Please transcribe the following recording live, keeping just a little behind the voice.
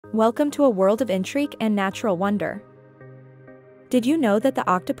Welcome to a world of intrigue and natural wonder. Did you know that the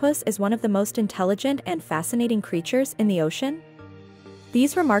octopus is one of the most intelligent and fascinating creatures in the ocean?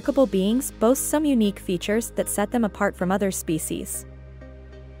 These remarkable beings boast some unique features that set them apart from other species.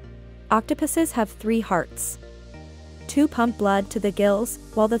 Octopuses have 3 hearts. 2 pump blood to the gills,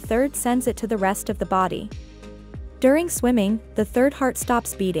 while the third sends it to the rest of the body. During swimming, the third heart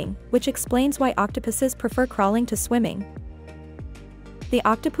stops beating, which explains why octopuses prefer crawling to swimming. The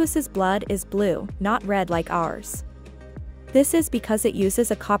octopus's blood is blue, not red like ours. This is because it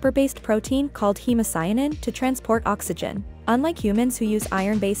uses a copper-based protein called hemocyanin to transport oxygen, unlike humans who use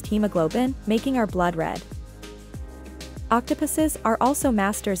iron-based hemoglobin, making our blood red. Octopuses are also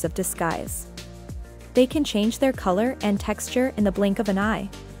masters of disguise. They can change their color and texture in the blink of an eye.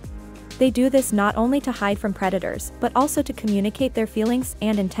 They do this not only to hide from predators, but also to communicate their feelings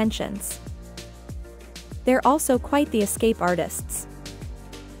and intentions. They're also quite the escape artists.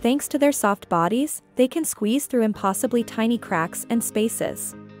 Thanks to their soft bodies, they can squeeze through impossibly tiny cracks and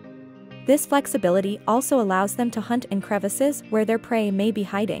spaces. This flexibility also allows them to hunt in crevices where their prey may be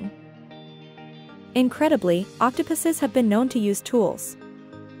hiding. Incredibly, octopuses have been known to use tools.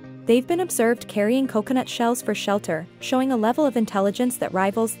 They've been observed carrying coconut shells for shelter, showing a level of intelligence that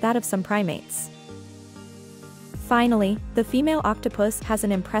rivals that of some primates. Finally, the female octopus has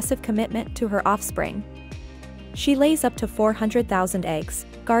an impressive commitment to her offspring. She lays up to 400,000 eggs,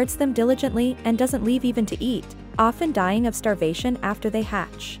 guards them diligently, and doesn't leave even to eat, often dying of starvation after they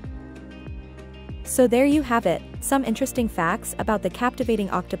hatch. So there you have it, some interesting facts about the captivating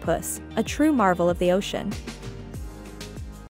octopus, a true marvel of the ocean.